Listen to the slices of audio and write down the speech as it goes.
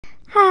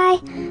Hi.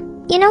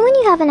 You know when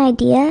you have an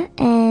idea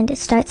and it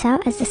starts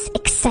out as this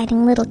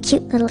exciting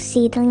cute little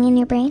seedling in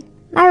your brain?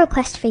 My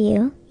request for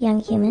you, young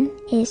human,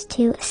 is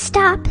to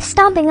stop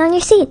stomping on your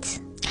seeds.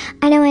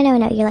 I know.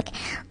 You're like,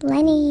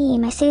 Lenny,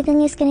 my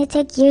seedling is going to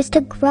take years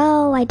to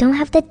grow. I don't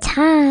have the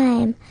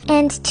time.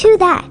 And to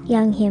that,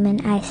 young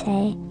human, I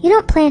say, you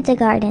don't plant a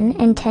garden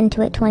and tend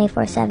to it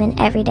 24/7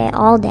 every day,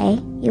 all day.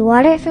 You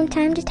water it from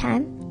time to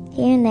time,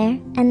 here and there,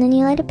 and then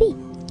you let it be.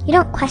 You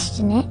don't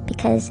question it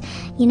because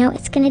you know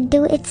it's going to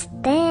do its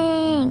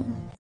thing.